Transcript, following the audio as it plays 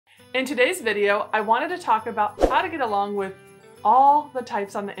In today's video, I wanted to talk about how to get along with all the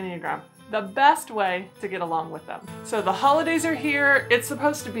types on the Enneagram, the best way to get along with them. So the holidays are here. It's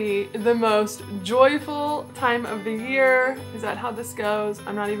supposed to be the most joyful time of the year. Is that how this goes?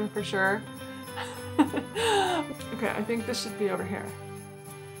 I'm not even for sure. Okay, I think this should be over here.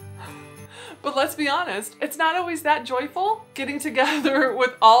 But let's be honest, it's not always that joyful getting together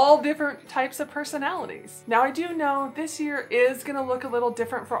with all different types of personalities. Now, I do know this year is gonna look a little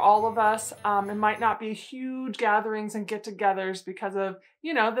different for all of us. It might not be huge gatherings and get-togethers because of,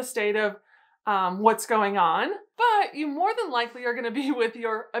 the state of what's going on, but you more than likely are gonna be with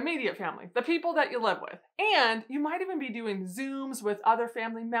your immediate family, the people that you live with. And you might even be doing Zooms with other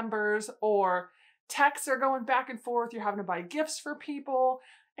family members, or texts are going back and forth. You're having to buy gifts for people.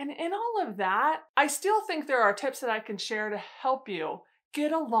 And in all of that, I still think there are tips that I can share to help you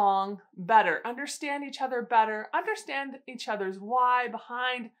get along better, understand each other better, understand each other's why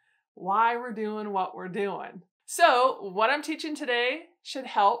behind why we're doing what we're doing. So what I'm teaching today should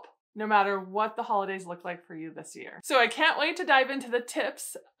help no matter what the holidays look like for you this year. So I can't wait to dive into the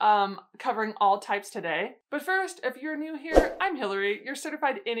tips covering all types today. But first, if you're new here, I'm Hillary, your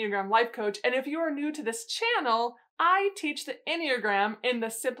certified Enneagram life coach. And if you are new to this channel, I teach the Enneagram in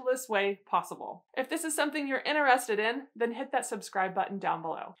the simplest way possible. If this is something you're interested in, then hit that subscribe button down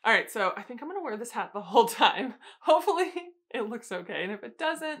below. All right, so I think I'm gonna wear this hat the whole time. Hopefully it looks okay, and if it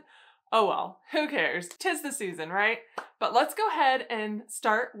doesn't, oh well, who cares? 'Tis the season, right? But let's go ahead and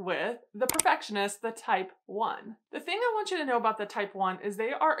start with the perfectionist, the type 1. The thing I want you to know about the type 1 is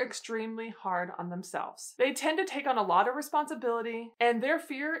they are extremely hard on themselves. They tend to take on a lot of responsibility, and their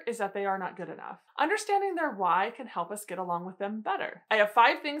fear is that they are not good enough. Understanding their why can help us get along with them better. I have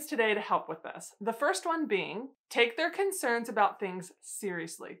 5 things today to help with this. The first one being, take their concerns about things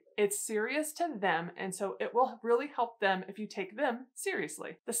seriously. It's serious to them, and so it will really help them if you take them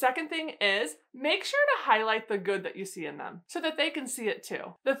seriously. The second thing is, make sure to highlight the good that you see in them so that they can see it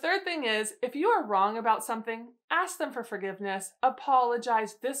too. The third thing is, if you are wrong about something, ask them for forgiveness,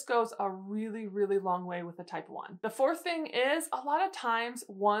 apologize. This goes a really, really long way with the type 1. The fourth thing is, a lot of times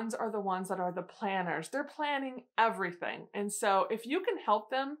ones are the ones that are the planners. They're planning everything. And so if you can help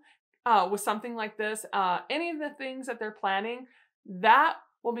them with something like this, any of the things that they're planning, that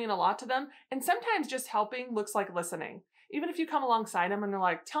will mean a lot to them. And sometimes just helping looks like listening. Even if you come alongside them and they're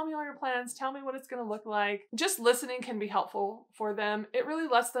like, tell me all your plans, tell me what it's gonna look like. Just listening can be helpful for them. It really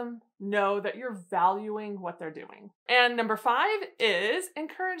lets them know that you're valuing what they're doing. And number 5 is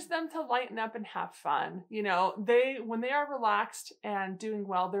encourage them to lighten up and have fun. When they are relaxed and doing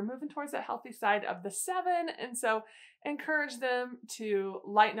well, they're moving towards that healthy side of the 7. And so encourage them to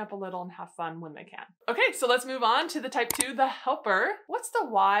lighten up a little and have fun when they can. Okay, so let's move on to the type 2, the helper. What's the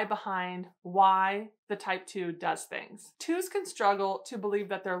why behind why the type 2 does things? 2s can struggle to believe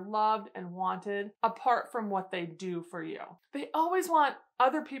that they're loved and wanted apart from what they do for you. They always want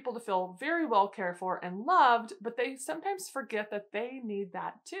other people to feel very well cared for and loved, but they sometimes forget that they need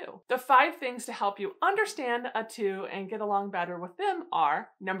that too. The 5 things to help you understand a 2 and get along better with them are,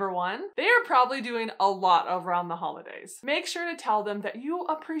 number 1, they are probably doing a lot around the holidays. Make sure to tell them that you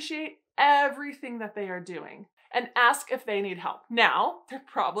appreciate everything that they are doing and ask if they need help. Now, they're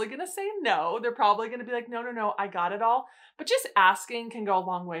probably gonna say no. They're probably gonna be like, no, I got it all. But just asking can go a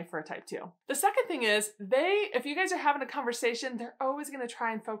long way for a type 2. The second thing is, if you guys are having a conversation, they're always gonna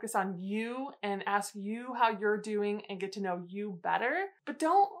try and focus on you and ask you how you're doing and get to know you better. But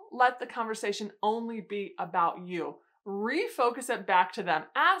don't let the conversation only be about you. Refocus it back to them.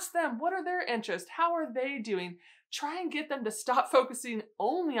 Ask them, what are their interests? How are they doing? Try and get them to stop focusing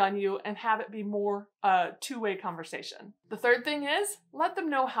only on you and have it be more a two-way conversation. The third thing is, let them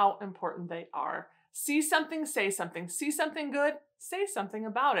know how important they are. See something, say something. See something good, say something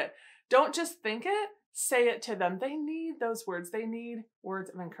about it. Don't just think it, say it to them. They need those words. They need words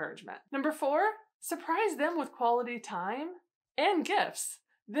of encouragement. Number 4, surprise them with quality time and gifts.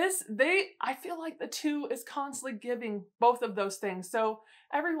 I feel like the 2 is constantly giving both of those things. So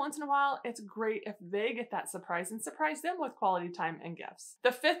every once in a while, it's great if they get that surprise and surprise them with quality time and gifts. The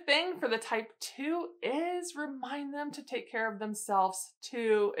 5th thing for the type 2 is remind them to take care of themselves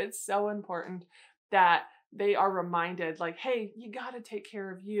too. It's so important that they are reminded, like, hey, you got to take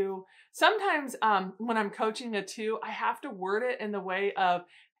care of you. Sometimes when I'm coaching a 2, I have to word it in the way of,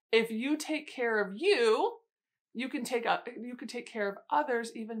 if you take care of you, you can take care of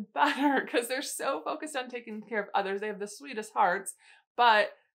others even better, because they're so focused on taking care of others. They have the sweetest hearts, but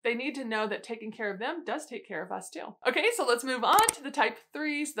they need to know that taking care of them does take care of us too. Okay, so let's move on to the type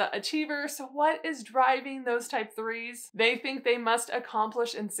 3s, the achievers. So what is driving those type 3s? They think they must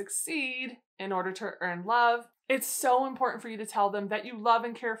accomplish and succeed in order to earn love. It's so important for you to tell them that you love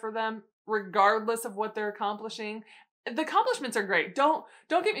and care for them regardless of what they're accomplishing. The accomplishments are great. Don't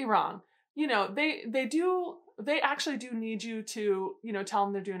get me wrong. You know, they actually do need you to, you know, tell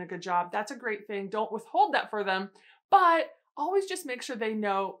them they're doing a good job. That's a great thing. Don't withhold that for them, but always just make sure they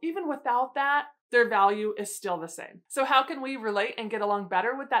know, even without that, their value is still the same. So how can we relate and get along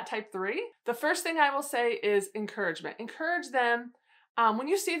better with that type 3? The first thing I will say is encouragement. Encourage them. When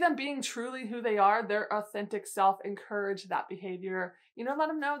you see them being truly who they are, their authentic self, encourage that behavior. You know, let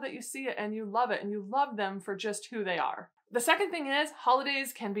them know that you see it and you love it and you love them for just who they are. The second thing is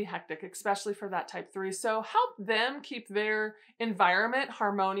holidays can be hectic, especially for that type 3. So help them keep their environment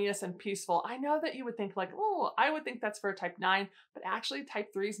harmonious and peaceful. I know that you would think like, oh, I would think that's for a type 9, but actually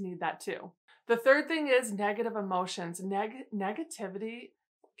type 3s need that too. The third thing is negative emotions. Negativity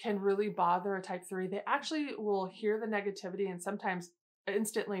can really bother a type 3. They actually will hear the negativity and sometimes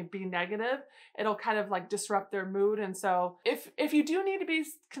instantly be negative. It'll kind of like disrupt their mood. And so if you do need to be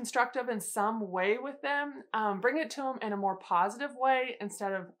constructive in some way with them, bring it to them in a more positive way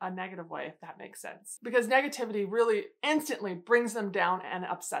instead of a negative way, if that makes sense. Because negativity really instantly brings them down and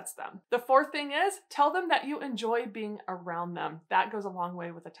upsets them. The fourth thing is tell them that you enjoy being around them. That goes a long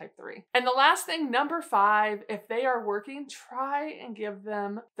way with a type 3. And the last thing, number 5, if they are working, try and give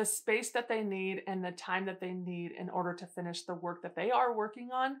them the space that they need and the time that they need in order to finish the work that they are working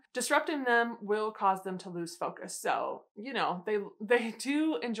on. Disrupting them will cause them to lose focus. So, you know, they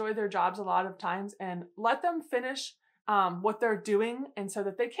do enjoy their jobs a lot of times, and let them finish what they're doing and so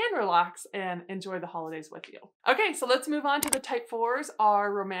that they can relax and enjoy the holidays with you. Okay, so let's move on to the type 4s,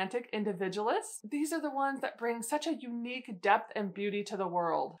 our romantic individualists. These are the ones that bring such a unique depth and beauty to the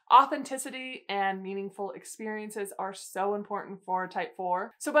world. Authenticity and meaningful experiences are so important for a type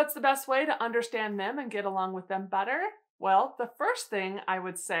 4. So what's the best way to understand them and get along with them better? Well, the first thing I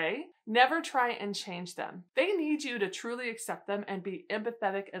would say, never try and change them. They need you to truly accept them and be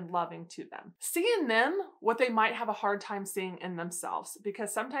empathetic and loving to them. See in them what they might have a hard time seeing in themselves,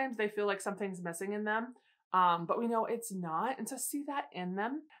 because sometimes they feel like something's missing in them, but we know it's not. And so see that in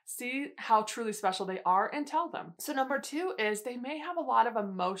them, see how truly special they are, and tell them. So number 2 is they may have a lot of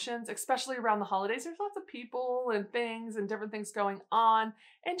emotions, especially around the holidays. There's lots of people and things and different things going on,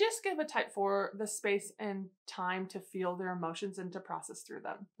 and just give a type 4 the space and time to feel their emotions and to process through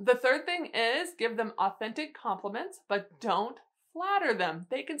them. The third thing is give them authentic compliments, but don't flatter them.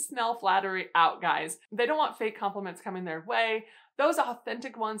 They can smell flattery out, guys. They don't want fake compliments coming their way. Those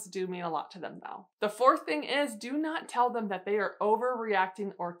authentic ones do mean a lot to them though. The fourth thing is do not tell them that they are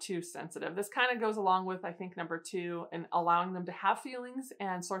overreacting or too sensitive. This kind of goes along with, I think, number 2 and allowing them to have feelings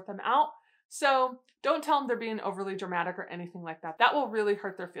and sort them out. So don't tell them they're being overly dramatic or anything like that. That will really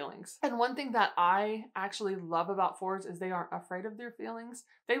hurt their feelings. And one thing that I actually love about 4s is they aren't afraid of their feelings.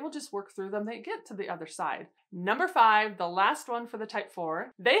 They will just work through them. They get to the other side. Number 5, the last one for the type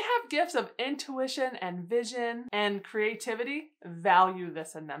 4, they have gifts of intuition and vision and creativity. Value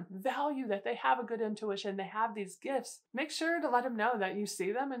this in them. Value that they have a good intuition. They have these gifts. Make sure to let them know that you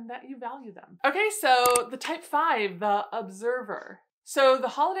see them and that you value them. Okay, so the type 5, the observer. So the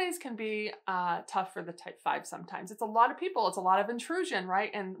holidays can be tough for the type 5 sometimes. It's a lot of people. It's a lot of intrusion,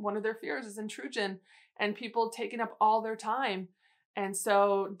 right? And one of their fears is intrusion and people taking up all their time. And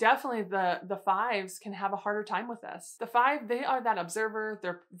so definitely the 5s can have a harder time with this. The 5, they are that observer.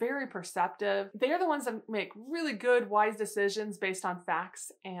 They're very perceptive. They are the ones that make really good, wise decisions based on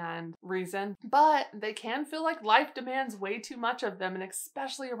facts and reason, but they can feel like life demands way too much of them, and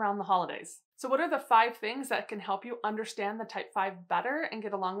especially around the holidays. So what are the 5 things that can help you understand the type 5 better and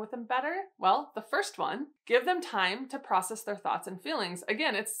get along with them better? Well, the first one, give them time to process their thoughts and feelings.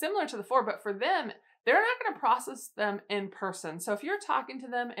 Again, it's similar to the 4, but for them, they're not going to process them in person. So if you're talking to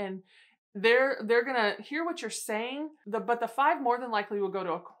them and they're going to hear what you're saying, but the 5 more than likely will go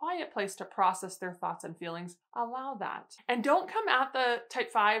to a quiet place to process their thoughts and feelings. Allow that. And don't come at the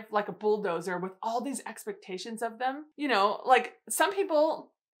type 5 like a bulldozer with all these expectations of them. You know, like some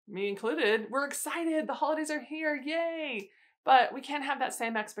people, me included, we're excited. The holidays are here. Yay. But we can't have that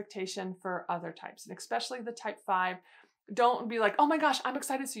same expectation for other types, and especially the type 5. Don't be like, oh my gosh, I'm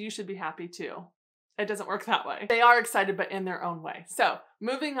excited, so you should be happy too. It doesn't work that way. They are excited, but in their own way. So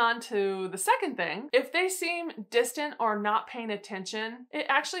moving on to the second thing, if they seem distant or not paying attention, it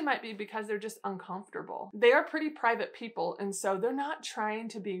actually might be because they're just uncomfortable. They are pretty private people, and so they're not trying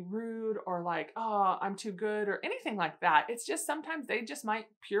to be rude or like, oh, I'm too good or anything like that. It's just sometimes they just might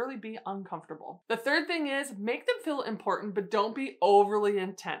purely be uncomfortable. The third thing is make them feel important, but don't be overly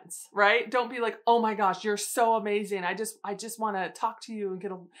intense, right? Don't be like, oh my gosh, you're so amazing. I just want to talk to you and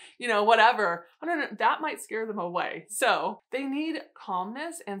get a, whatever. I don't know, that might scare them away. So they need calm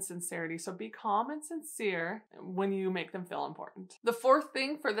calmness and sincerity. So be calm and sincere when you make them feel important. The fourth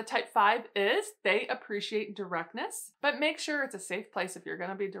thing for the type 5 is they appreciate directness, but make sure it's a safe place if you're going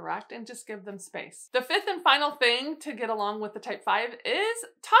to be direct, and just give them space. The fifth and final thing to get along with the type 5 is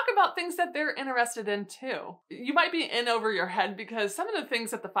talk about things that they're interested in too. You might be in over your head because some of the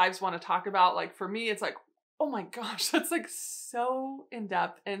things that the 5s want to talk about, like for me, it's like, oh my gosh, that's like so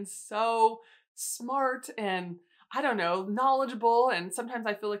in-depth and so smart and I don't know, knowledgeable, and sometimes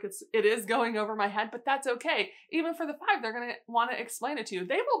I feel like it is going over my head, but that's okay. Even for the 5, they're going to want to explain it to you.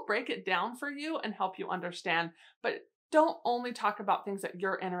 They will break it down for you and help you understand, but don't only talk about things that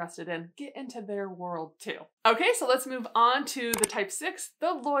you're interested in. Get into their world too. Okay, so let's move on to the type 6.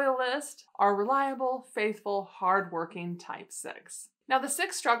 The loyalist are reliable, faithful, hardworking type 6. Now, the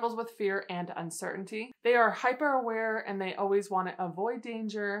 6 struggles with fear and uncertainty. They are hyper aware and they always want to avoid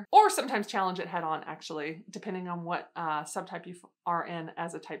danger, or sometimes challenge it head on, actually, depending on what subtype you are in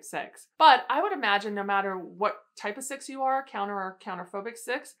as a type 6. But I would imagine no matter what type of 6 you are, counter or counterphobic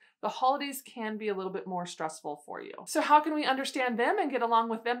 6, the holidays can be a little bit more stressful for you. So how can we understand them and get along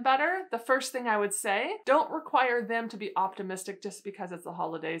with them better? The first thing I would say, don't require them to be optimistic just because it's the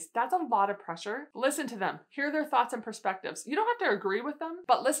holidays. That's a lot of pressure. Listen to them. Hear their thoughts and perspectives. You don't have to agree with them,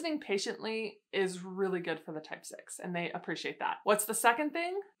 but listening patiently is really good for the type 6, and they appreciate that. What's the second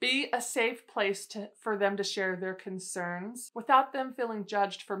thing? Be a safe place for them to share their concerns without them feeling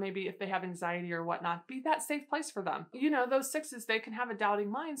judged for maybe if they have anxiety or whatnot. Be that safe place for them. You know, those 6s, they can have a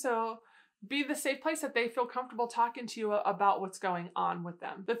doubting mind, so be the safe place that they feel comfortable talking to you about what's going on with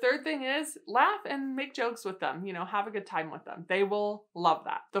them. The third thing is laugh and make jokes with them. You know, have a good time with them. They will love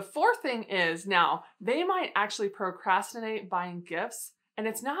that. The fourth thing is, now, they might actually procrastinate buying gifts. And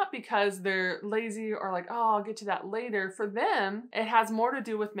it's not because they're lazy or like, oh, I'll get to that later. For them, it has more to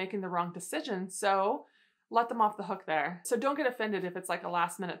do with making the wrong decision. So let them off the hook there. So don't get offended if it's like a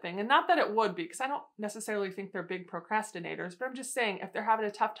last minute thing. And not that it would be, because I don't necessarily think they're big procrastinators, but I'm just saying if they're having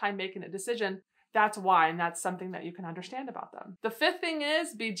a tough time making a decision, that's why, and that's something that you can understand about them. The fifth thing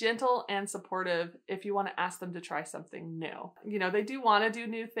is be gentle and supportive if you want to ask them to try something new. You know, they do want to do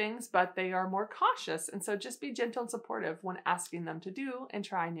new things, but they are more cautious. And so just be gentle and supportive when asking them to do and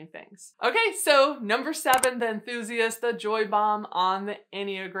try new things. Okay, so number 7, the enthusiast, the joy bomb on the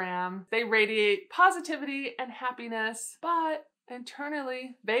Enneagram. They radiate positivity and happiness, but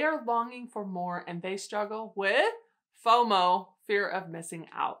internally they are longing for more and they struggle with FOMO, fear of missing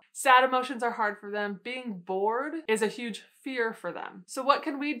out. Sad emotions are hard for them. Being bored is a huge fear for them. So what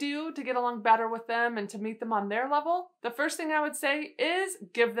can we do to get along better with them and to meet them on their level? The first thing I would say is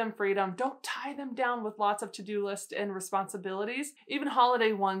give them freedom. Don't tie them down with lots of to-do lists and responsibilities. Even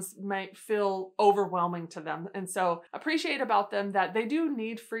holiday ones might feel overwhelming to them. And so appreciate about them that they do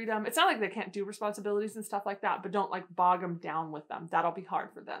need freedom. It's not like they can't do responsibilities and stuff like that, but don't like bog them down with them. That'll be hard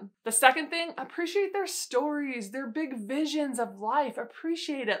for them. The second thing, appreciate their stories, their big visions of life.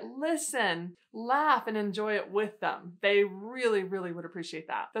 Appreciate it. Listen, laugh, and enjoy it with them. They really, really would appreciate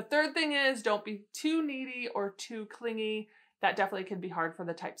that. The third thing is don't be too needy or too clingy. That definitely can be hard for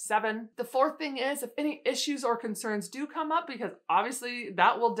the type 7. The fourth thing is if any issues or concerns do come up, because obviously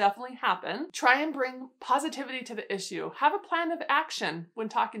that will definitely happen, try and bring positivity to the issue. Have a plan of action when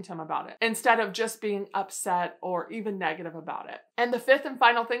talking to them about it, instead of just being upset or even negative about it. And the fifth and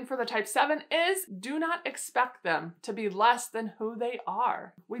final thing for the type 7 is do not expect them to be less than who they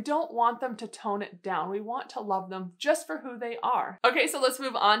are. We don't want them to tone it down. We want to love them just for who they are. Okay, so let's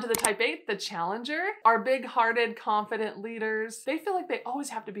move on to the type 8, the challenger. Our big-hearted, confident leaders. They feel like they always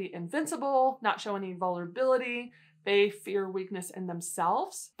have to be invincible, not show any vulnerability. They fear weakness in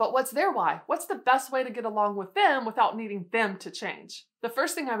themselves. But what's their why? What's the best way to get along with them without needing them to change? The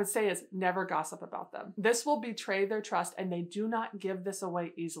first thing I would say is never gossip about them. This will betray their trust and they do not give this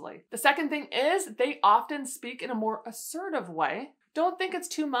away easily. The second thing is they often speak in a more assertive way. Don't think it's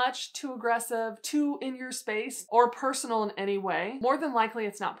too much, too aggressive, too in your space, or personal in any way. More than likely,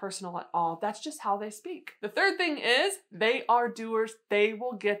 it's not personal at all. That's just how they speak. The third thing is they are doers. They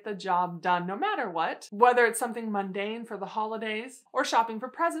will get the job done no matter what. Whether it's something mundane for the holidays or shopping for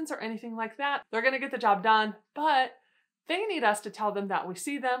presents or anything like that, they're going to get the job done, but they need us to tell them that we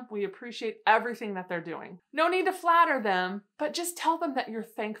see them, we appreciate everything that they're doing. No need to flatter them, but just tell them that you're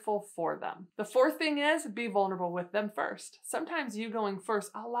thankful for them. The fourth thing is be vulnerable with them first. Sometimes you going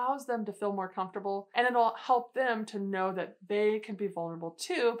first allows them to feel more comfortable, and it'll help them to know that they can be vulnerable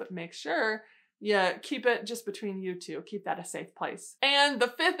too, but make sure you keep it just between you two. Keep that a safe place. And the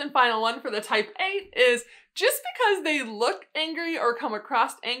fifth and final one for the type 8 is just because they look angry or come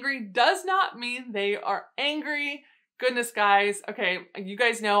across angry does not mean they are angry. Goodness, guys. Okay, you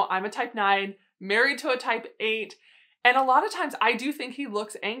guys know I'm a type 9, married to a type 8, And a lot of times I do think he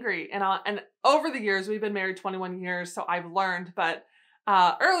looks angry. And over the years, we've been married 21 years, so I've learned, but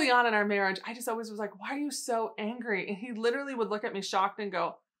early on in our marriage, I just always was like, why are you so angry? And he literally would look at me shocked and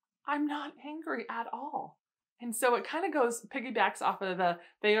go, I'm not angry at all. And so it kind of piggybacks off of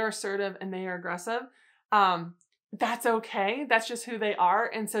they are assertive and they are aggressive. That's okay. That's just who they are.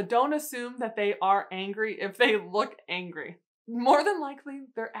 And so don't assume that they are angry if they look angry. More than likely,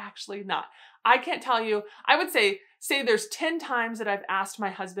 they're actually not. I can't tell you. I would say there's 10 times that I've asked my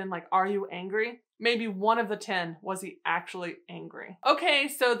husband, like, are you angry? Maybe one of the 10 was he actually angry. Okay,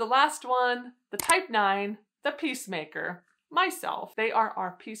 so the last one, the type 9, the peacemaker. Myself. They are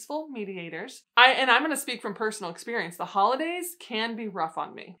our peaceful mediators. I'm going to speak from personal experience. The holidays can be rough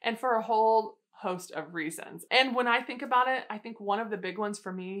on me, and for a whole host of reasons. And when I think about it, I think one of the big ones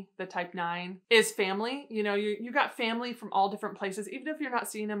for me, the type 9, is family. You know, you got family from all different places. Even if you're not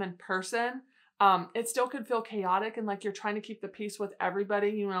seeing them in person, it still could feel chaotic and like you're trying to keep the peace with everybody.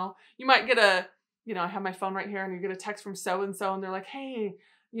 You know, you might get I have my phone right here and you get a text from so-and-so and they're like, hey,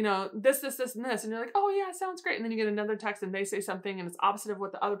 you know, this, and this. And you're like, oh yeah, sounds great. And then you get another text and they say something and it's opposite of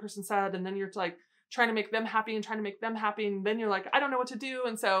what the other person said. And then you're like trying to make them happy and trying to make them happy. And then you're like, I don't know what to do.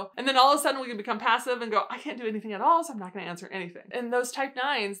 And then all of a sudden we can become passive and go, I can't do anything at all. So I'm not going to answer anything. And those type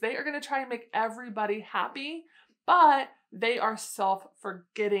 9s, they are going to try and make everybody happy, but they are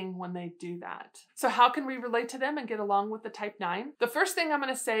self-forgetting when they do that. So how can we relate to them and get along with the type 9? The first thing I'm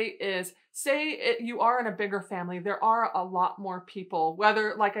going to say is, you are in a bigger family. There are a lot more people,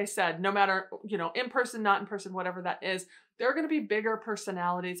 whether, like I said, no matter, in person, not in person, whatever that is, there are going to be bigger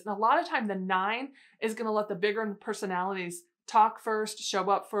personalities. And a lot of time the 9 is going to let the bigger personalities talk first, show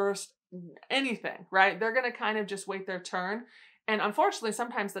up first, anything, right? They're going to kind of just wait their turn. And unfortunately,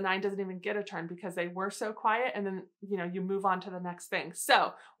 sometimes the 9 doesn't even get a turn because they were so quiet and then, you move on to the next thing.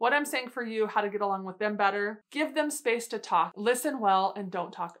 So what I'm saying for you, how to get along with them better, give them space to talk, listen well, and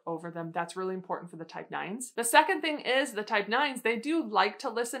don't talk over them. That's really important for the type 9s. The second thing is the type 9s, they do like to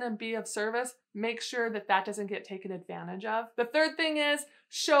listen and be of service. Make sure that doesn't get taken advantage of. The third thing is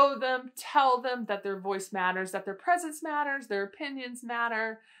show them, tell them that their voice matters, that their presence matters, their opinions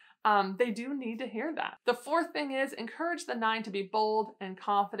matter. They do need to hear that. The fourth thing is encourage the 9 to be bold and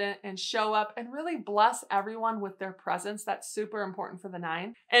confident and show up and really bless everyone with their presence. That's super important for the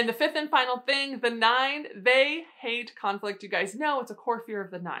 9. And the fifth and final thing, the 9, they hate conflict. You guys know it's a core fear of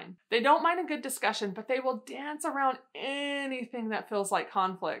the 9. They don't mind a good discussion, but they will dance around anything that feels like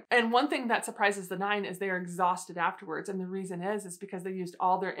conflict. And one thing that surprises the 9 is they are exhausted afterwards. And the reason is because they used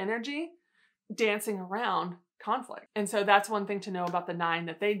all their energy dancing around conflict. And so that's one thing to know about the 9,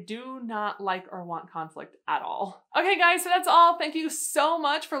 that they do not like or want conflict at all. Okay guys, so that's all. Thank you so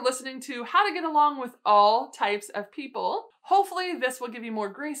much for listening to how to get along with all types of people. Hopefully this will give you more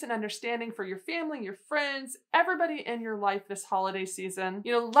grace and understanding for your family, your friends, everybody in your life this holiday season.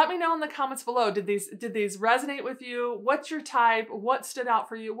 Let me know in the comments below. Did these resonate with you? What's your type? What stood out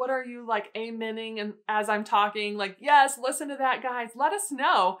for you? What are you like amening and as I'm talking? Like, yes, listen to that, guys. Let us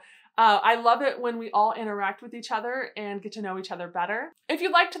know. I love it when we all interact with each other and get to know each other better. If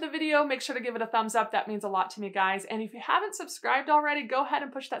you liked the video, make sure to give it a thumbs up. That means a lot to me, guys. And if you haven't subscribed already, go ahead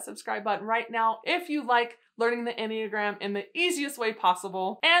and push that subscribe button right now if you like learning the Enneagram in the easiest way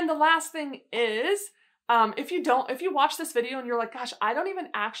possible. And the last thing is, if you watch this video and you're like, gosh, I don't even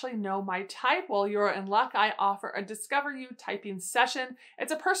actually know my type, well, you're in luck. I offer a Discover You typing session.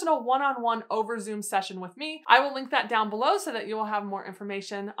 It's a personal one-on-one over Zoom session with me. I will link that down below so that you will have more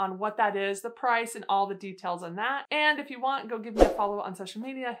information on what that is, the price, and all the details on that. And if you want, go give me a follow on social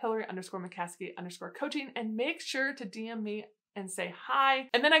media, Hillary_McCaskey_coaching, and make sure to DM me and say hi.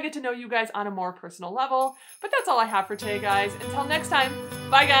 And then I get to know you guys on a more personal level. But that's all I have for today, guys. Until next time,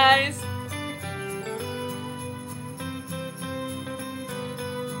 bye guys.